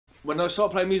when I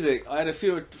started playing music, I had a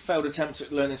few failed attempts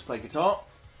at learning to play guitar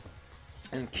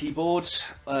and keyboards.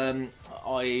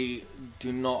 I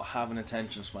do not have an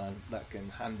attention span that can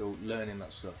handle learning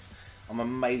that stuff. I'm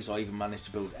amazed I even managed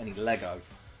to build any Lego.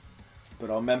 But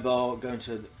I remember going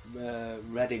to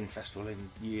Reading Festival in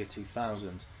year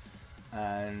 2000,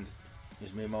 and it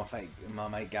was me and my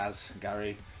mate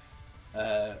Gary.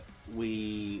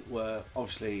 We were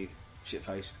obviously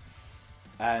shit-faced,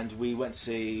 and we went to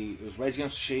see, it was Rage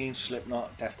Against the Machine,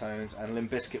 Slipknot, Deftones, and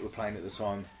Limp Bizkit were playing at the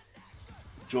time.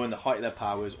 During the height of their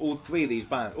powers, all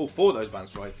four of those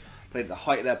bands, sorry, played at the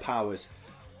height of their powers.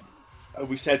 And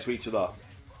we said to each other,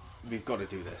 we've got to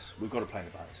do this. We've got to play in a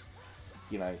band,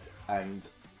 you know. And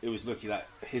it was lucky that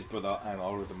his brother and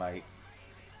our other mate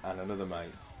and another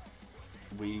mate,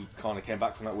 we kind of came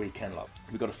back from that weekend like,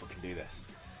 we've got to fucking do this.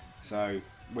 So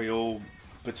we all,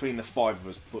 between the five of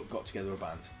us, got together a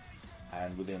band,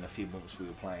 and within a few months we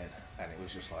were playing, and it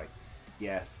was just like,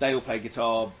 yeah, they all play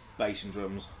guitar, bass and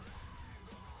drums.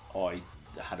 I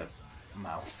had a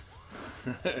mouth.